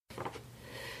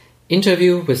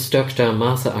Interview with Dr.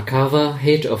 Martha Akava,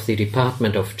 head of the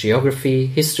Department of Geography,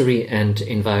 History and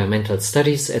Environmental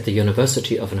Studies at the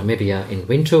University of Namibia in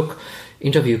Windhoek.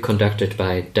 Interview conducted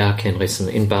by Dag Henriksen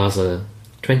in Basel,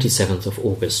 27th of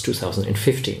August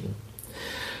 2015.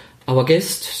 Our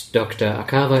guest, Dr.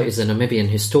 Akava, is a Namibian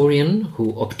historian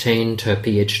who obtained her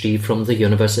PhD from the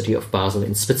University of Basel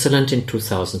in Switzerland in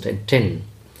 2010.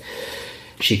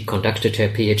 She conducted her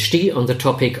PhD on the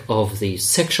topic of the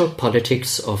sexual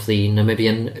politics of the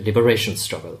Namibian liberation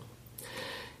struggle.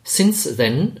 Since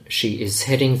then, she is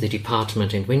heading the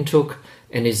department in Windhoek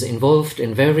and is involved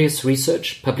in various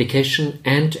research, publication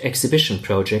and exhibition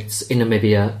projects in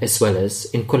Namibia as well as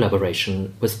in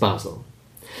collaboration with Basel.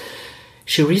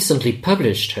 She recently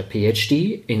published her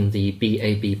PhD in the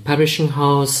BAB Publishing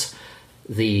House.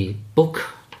 The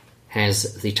book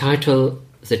has the title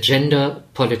The Gender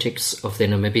Politics of the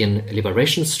Namibian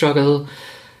Liberation Struggle.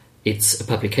 It's a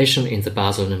publication in the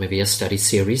Basel Namibia Study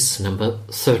Series number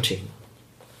 13.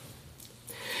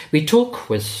 We talk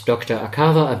with Dr.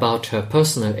 Akava about her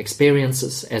personal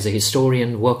experiences as a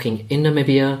historian working in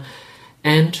Namibia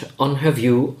and on her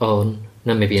view on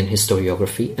Namibian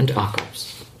historiography and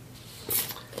archives.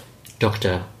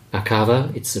 Dr.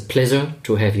 Akava, it's a pleasure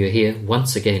to have you here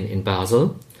once again in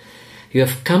Basel. You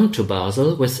have come to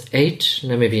Basel with 8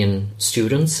 Namibian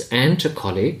students and a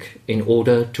colleague in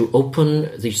order to open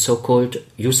the so-called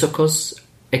USOCOS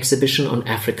exhibition on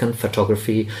African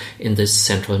photography in this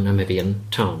central Namibian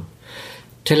town.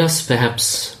 Tell us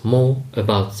perhaps more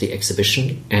about the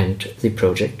exhibition and the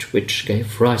project which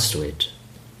gave rise to it.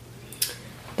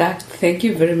 Thank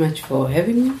you very much for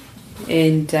having me.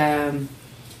 And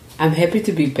I'm happy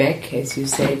to be back. As you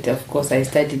said, of course, I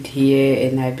studied here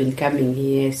and I've been coming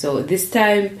here. So this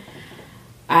time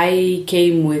I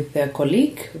came with a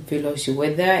colleague, Vilo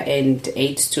Shiweda, and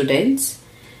 8 students.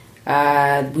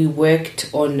 We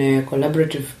worked on a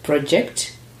collaborative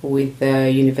project with the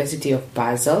University of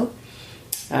Basel,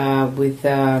 with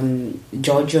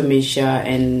Giorgio Misha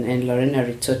and Lorena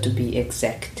Rizzo to be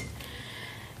exact.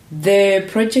 The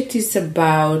project is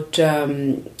about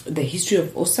the history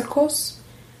of USOCOS,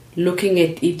 looking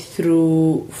at it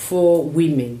through 4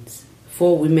 women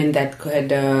that had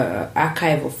an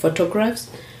archive of photographs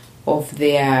of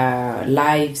their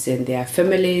lives and their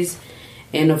families,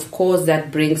 and of course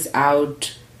that brings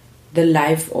out the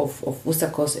life of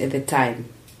USOCOS at the time.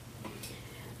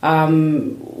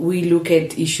 We look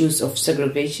at issues of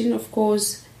segregation, of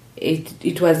course.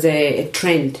 It was a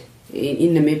trend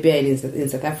in Namibia and in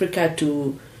South Africa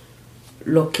to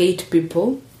locate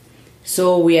people.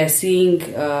 So we are seeing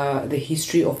the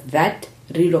history of that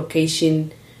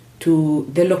relocation to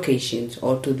the locations,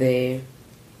 or to the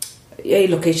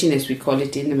location as we call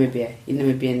it in Namibia, in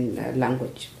Namibian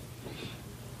language.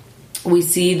 We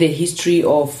see the history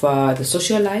of the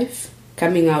social life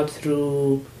coming out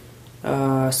through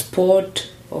sport,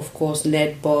 of course,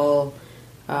 netball,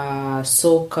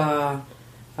 soccer,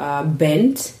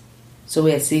 band. So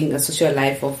we are seeing a social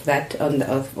life of that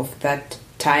of that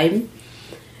time.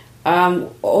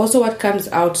 Also, what comes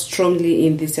out strongly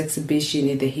in this exhibition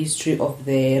is the history of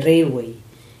the railway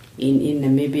in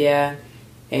Namibia,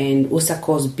 and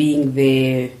USOCOS being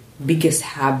the biggest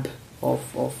hub of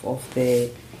the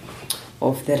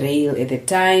rail at the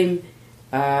time.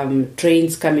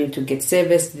 Trains coming to get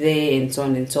service there, and so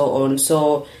on and so on.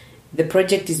 So the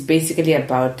project is basically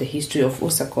about the history of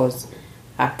USOCOS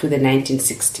up to the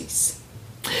 1960s.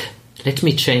 Let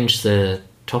me change the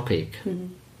topic.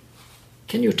 Mm-hmm.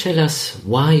 Can you tell us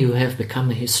why you have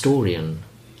become a historian?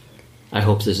 I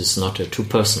hope this is not a too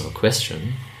personal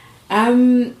question.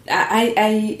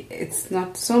 It's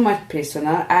not so much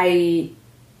personal. I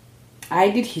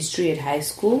did history at high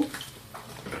school,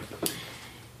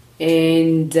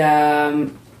 and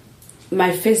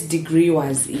my first degree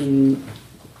was in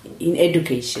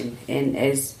education. And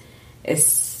as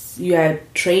you are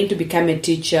trained to become a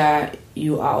teacher,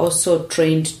 you are also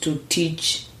trained to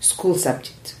teach school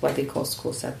subject, what they call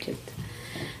school subject.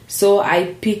 So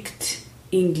I picked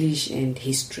English and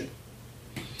history.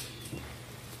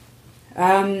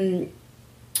 Many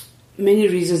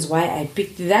reasons why I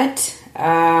picked that,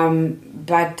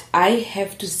 but I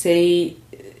have to say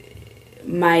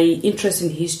my interest in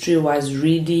history was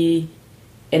really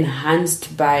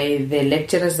enhanced by the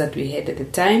lecturers that we had at the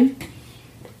time.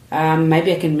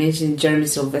 Maybe I can mention Jeremy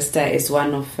Sylvester as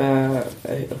one of a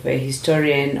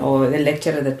historian, or the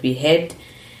lecturer that we had,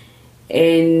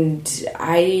 and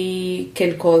I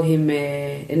can call him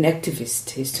an activist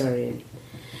historian.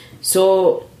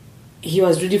 So he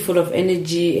was really full of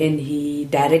energy, and he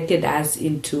directed us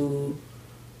into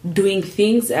doing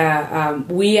things.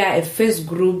 We are a first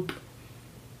group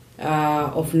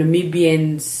of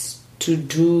Namibians to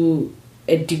do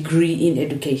a degree in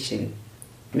education.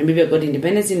 Namibia got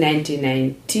independence in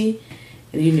 1990,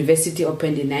 and the university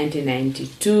opened in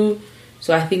 1992.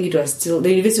 So I think the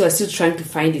university was still trying to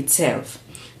find itself.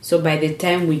 So by the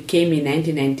time we came in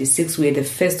 1996, we were the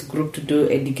first group to do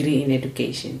a degree in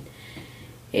education.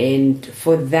 And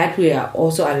for that, we are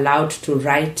also allowed to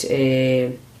write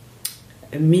a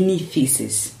mini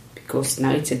thesis, because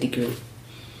now it's a degree.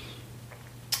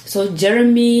 So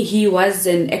Jeremy, he was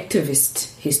an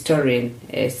activist historian,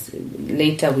 as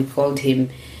later we called him,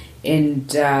 and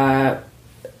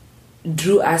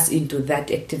drew us into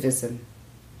that activism.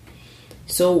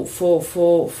 So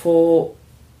for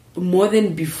more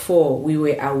than before, we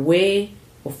were aware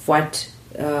of what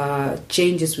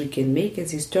changes we can make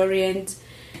as historians.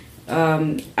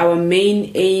 Our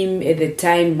main aim at the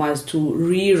time was to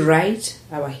rewrite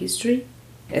our history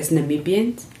as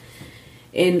Namibians,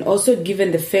 and also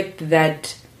given the fact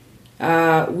that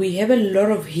we have a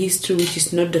lot of history which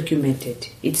is not documented,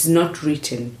 it's not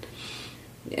written.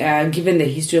 Given the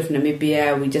history of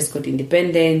Namibia, we just got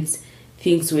independence,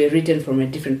 things were written from a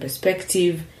different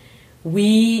perspective.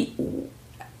 We,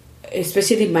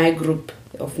 especially my group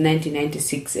of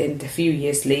 1996 and a few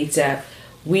years later,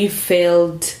 we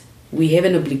felt we have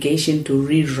an obligation to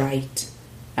rewrite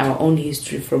our own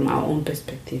history from our own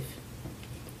perspective.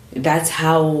 That's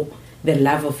how the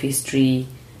love of history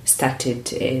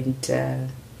started, and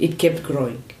it kept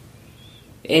growing.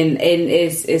 And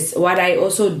is what I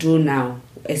also do now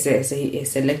as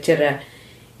a lecturer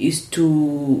is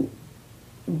to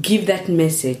give that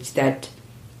message that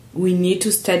we need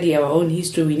to study our own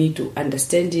history, we need to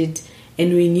understand it,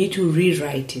 and we need to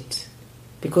rewrite it,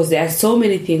 because there are so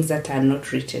many things that are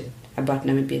not written about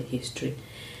Namibian history,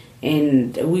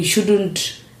 and we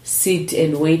shouldn't sit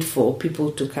and wait for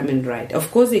people to come and write. Of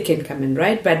course they can come and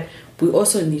write, but we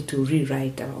also need to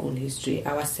rewrite our own history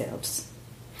ourselves.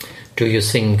 Do you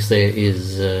think there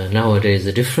is nowadays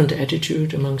a different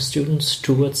attitude among students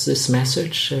towards this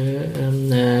message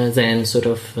than sort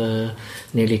of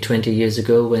nearly 20 years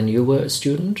ago when you were a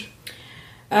student?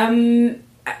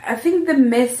 I think the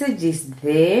message is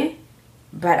there,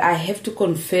 but I have to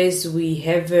confess we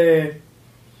have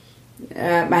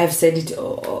I have said it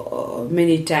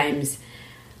many times,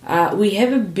 we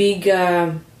have a big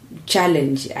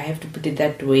challenge, I have to put it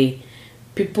that way.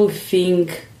 People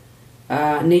think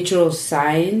natural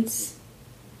science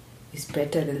is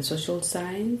better than social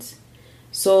science.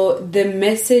 So the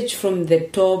message from the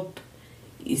top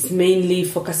is mainly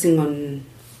focusing on,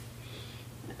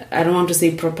 I don't want to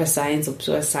say proper science or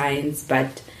pure science,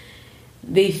 but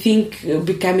they think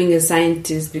becoming a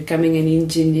scientist, becoming an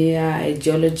engineer, a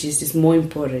geologist is more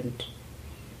important.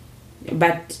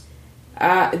 But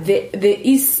there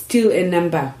is still a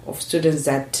number of students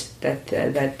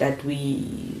that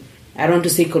we, I don't want to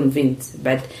say convinced,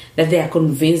 but that they are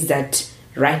convinced that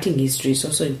writing history is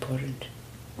also important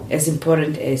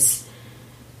as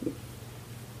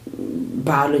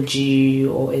biology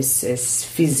or as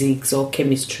physics or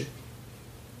chemistry.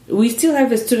 We still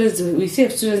have students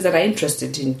that are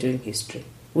interested in doing history,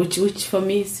 which for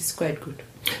me is quite good.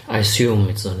 I assume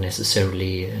it's not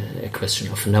necessarily a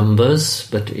question of numbers,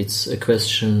 but it's a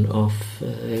question of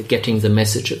getting the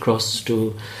message across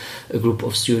to a group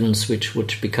of students which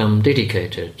would become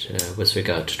dedicated with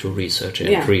regard to research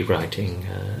and rewriting.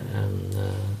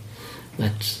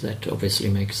 That obviously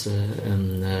makes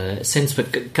sense.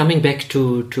 But coming back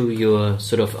to your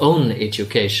sort of own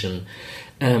education,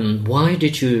 why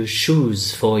did you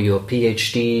choose for your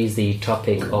PhD the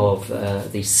topic of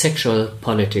the sexual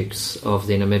politics of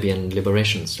the Namibian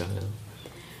liberation struggle?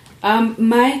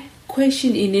 My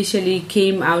question initially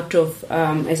came out of,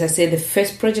 as I said, the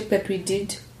first project that we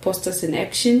did, Posters in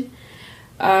Action.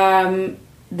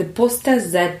 The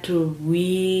posters that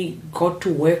we got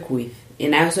to work with,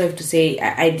 and I also have to say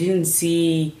I didn't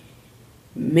see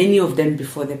many of them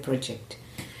before the project.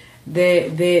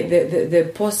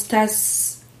 The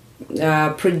posters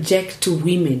project to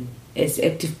women as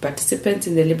active participants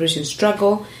in the liberation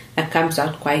struggle. That comes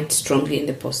out quite strongly in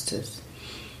the posters.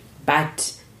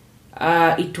 But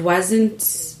it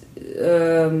wasn't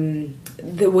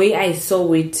the way I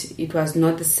saw it. It was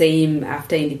not the same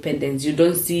after independence. You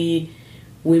don't see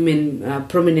women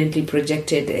prominently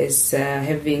projected as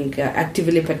having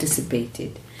actively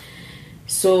participated.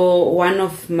 So one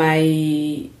of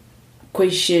my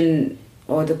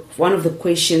one of the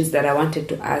questions that I wanted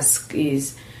to ask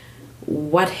is,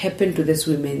 what happened to these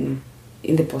women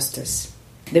in the posters?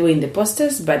 They were in the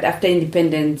posters, but after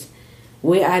independence,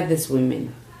 where are these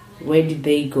women? Where did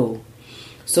they go?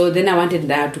 So then I wanted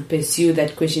now to pursue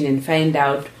that question and find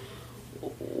out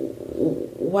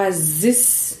was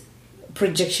this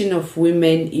projection of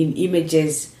women in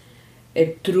images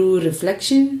a true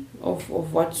reflection of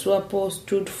what SWAPO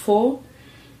stood for?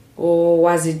 Or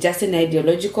was it just an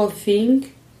ideological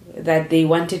thing that they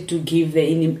wanted to give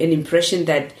an impression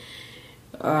that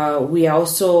we are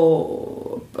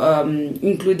also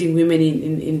including women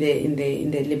in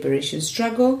the liberation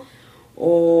struggle?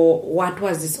 Or what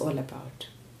was this all about?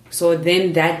 So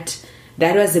then that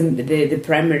was the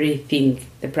primary thing,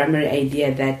 the primary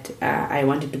idea that I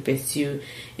wanted to pursue.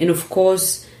 And of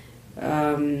course,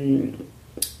 as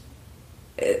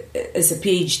a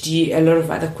PhD, a lot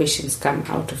of other questions come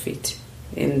out of it,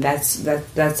 and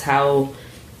that's how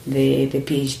the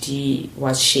PhD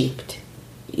was shaped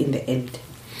in the end.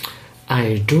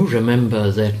 I do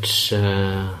remember that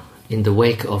in the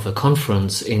wake of a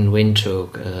conference in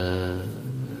Windhoek, a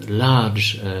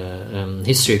large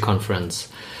history conference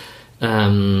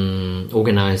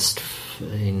organized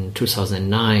in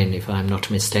 2009, if I'm not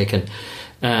mistaken,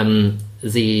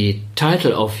 the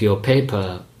title of your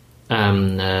paper,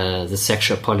 the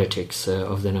sexual politics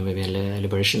of the Namibian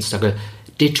liberation struggle,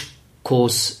 did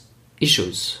cause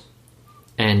issues.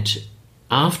 And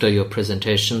after your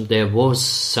presentation, there was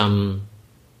some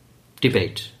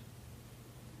debate.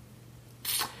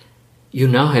 You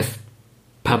now have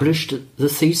published the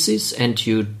thesis and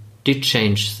you did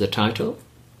change the title.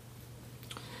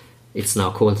 It's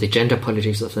now called The Gender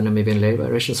Politics of the Namibian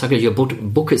Liberation Struggle. Your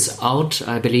book is out,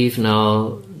 I believe,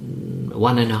 now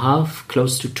 1.5,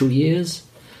 close to 2 years.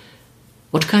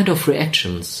 What kind of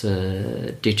reactions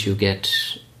did you get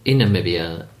in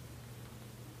Namibia?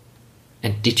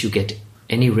 And did you get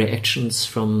any reactions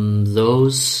from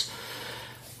those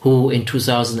who in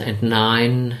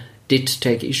 2009 did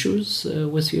take issues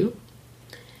with you?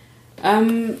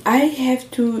 I have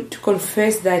to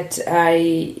confess that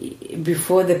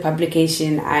before the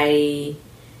publication, I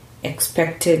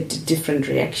expected different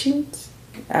reactions.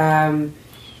 I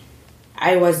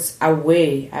was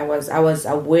aware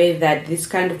that this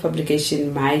kind of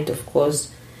publication might, of course,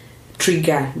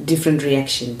 trigger different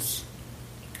reactions.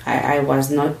 I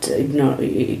was not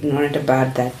ignorant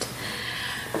about that.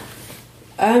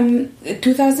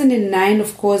 2009,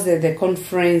 of course, the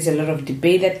conference, a lot of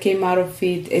debate that came out of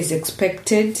it is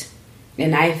expected,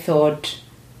 and I thought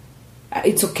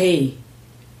it's okay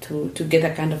to get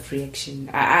that kind of reaction.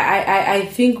 I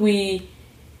think we,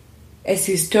 as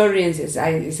historians, as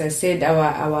I said,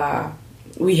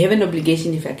 we have an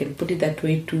obligation, if I can put it that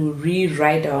way, to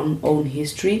rewrite our own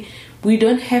history. We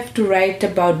don't have to write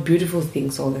about beautiful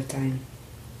things all the time.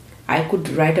 I could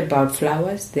write about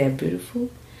flowers, they are beautiful.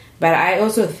 But I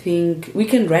also think we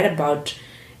can write about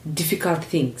difficult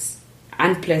things,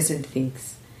 unpleasant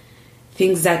things,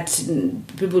 things that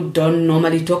people don't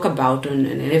normally talk about on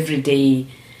an everyday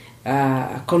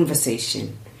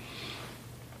conversation.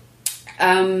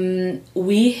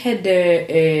 We had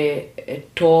a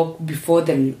talk before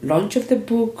the launch of the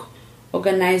book,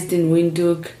 organized in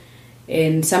Windhoek,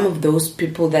 and some of those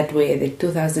people that were at the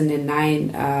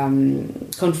 2009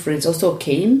 conference also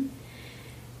came.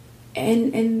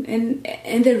 And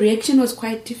the reaction was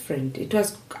quite different. It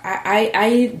was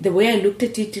the way I looked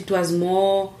at it, it was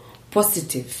more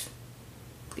positive.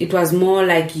 It was more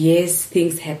like, yes,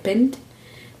 things happened.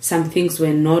 Some things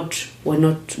were not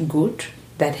good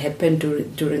that happened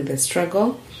during the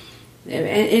struggle,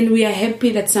 and we are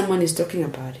happy that someone is talking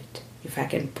about it, if I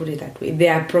can put it that way.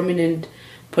 There are prominent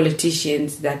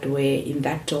politicians that were in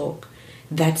that talk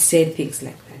that said things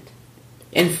like that,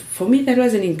 and for me that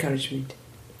was an encouragement.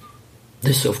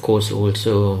 This, of course,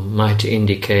 also might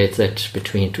indicate that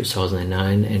between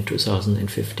 2009 and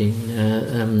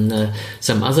 2015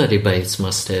 some other debates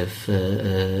must have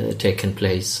taken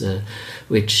place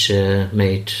which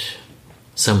made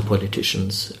some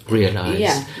politicians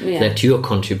realize that your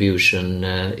contribution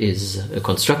is a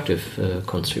constructive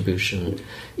contribution,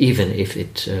 even if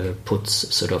it puts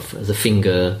sort of the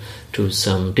finger to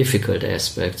some difficult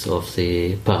aspects of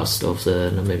the past of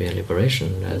the Namibian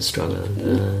liberation struggle.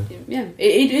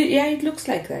 It looks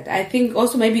like that. I think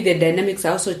also maybe the dynamics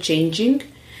are also changing.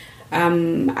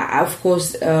 Of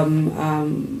course,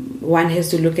 one has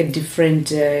to look at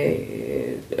different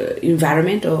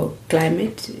environment or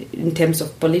climate in terms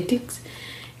of politics,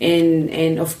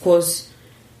 and of course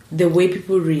the way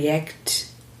people react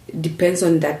depends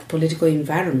on that political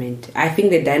environment. I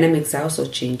think the dynamics are also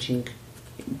changing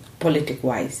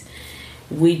politic-wise,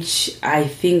 which I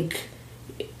think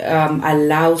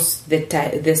allows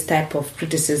this type of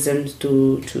criticisms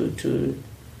to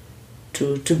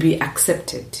be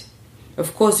accepted.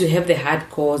 Of course, you have the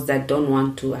hardcores that don't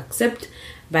want to accept,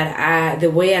 but the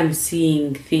way I'm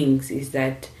seeing things is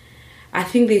that I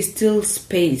think there's still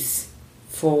space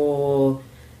for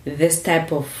this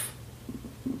type of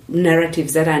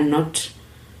narratives that are not,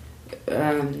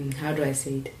 how do I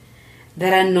say it,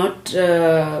 that are not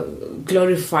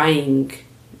glorifying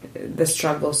the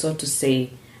struggle, so to say.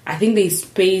 I think there is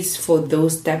space for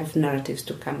those type of narratives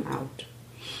to come out.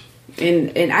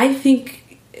 And I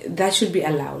think that should be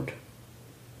allowed.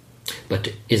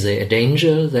 But is there a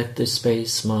danger that the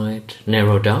space might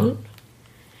narrow down?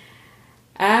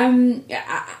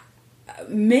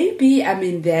 Maybe. I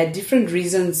mean, there are different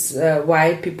reasons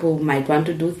why people might want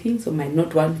to do things or might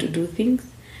not want to do things.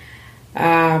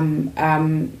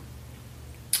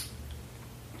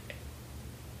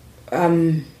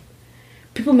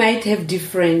 People might have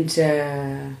different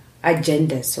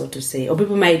agendas, so to say, or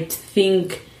people might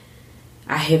think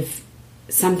I have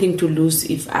something to lose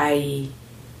if I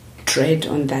tread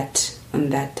on that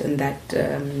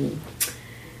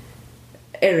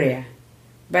area.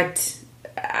 But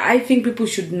I think people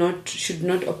should not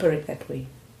operate that way.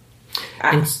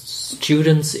 And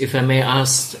students, if I may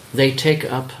ask, they take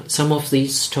up some of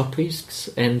these topics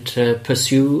and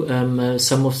pursue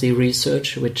some of the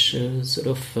research which sort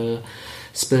of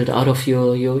spilled out of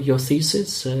your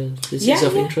thesis. This is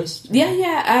of interest.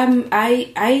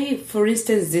 I, for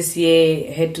instance, this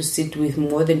year had to sit with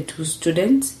more than 2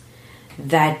 students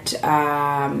that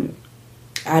are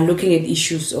looking at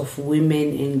issues of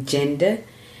women and gender,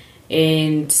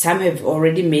 and some have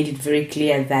already made it very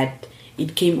clear that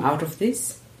it came out of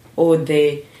this, or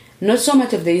not so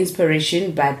much of the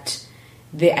inspiration, but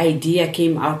the idea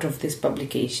came out of this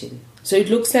publication. So it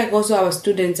looks like also our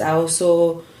students are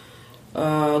also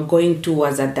going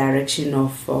towards a direction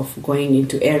of going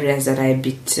into areas that are a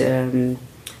bit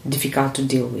difficult to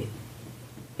deal with.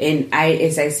 And I,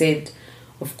 as I said,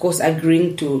 of course,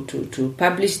 agreeing to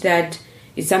publish that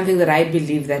is something that I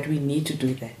believe that we need to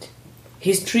do that.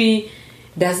 History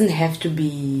doesn't have to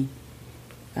be,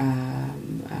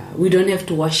 we don't have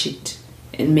to wash it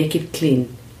and make it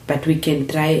clean, but we can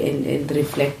try and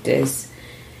reflect as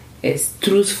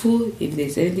truthful, if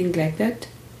there's anything like that,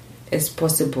 as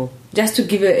possible. Just to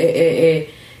give a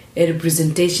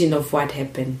representation of what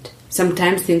happened.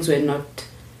 Sometimes things were not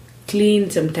clean,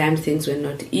 sometimes things were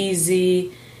not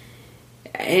easy.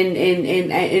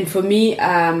 And for me,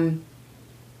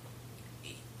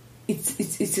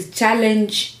 it's a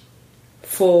challenge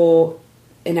for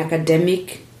an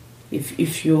academic,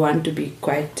 if you want to be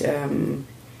quite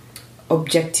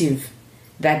objective,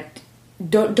 that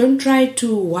don't try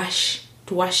to wash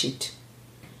it.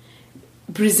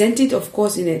 Present it, of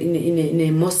course, in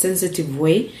a more sensitive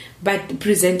way, but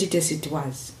present it as it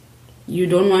was. You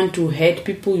don't want to hurt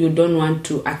people, you don't want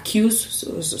to accuse,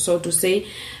 so to say,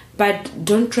 but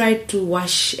don't try to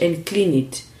wash and clean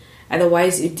it.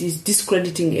 Otherwise, it is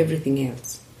discrediting everything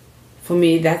else. For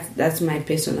me, that's my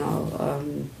personal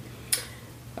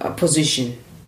position.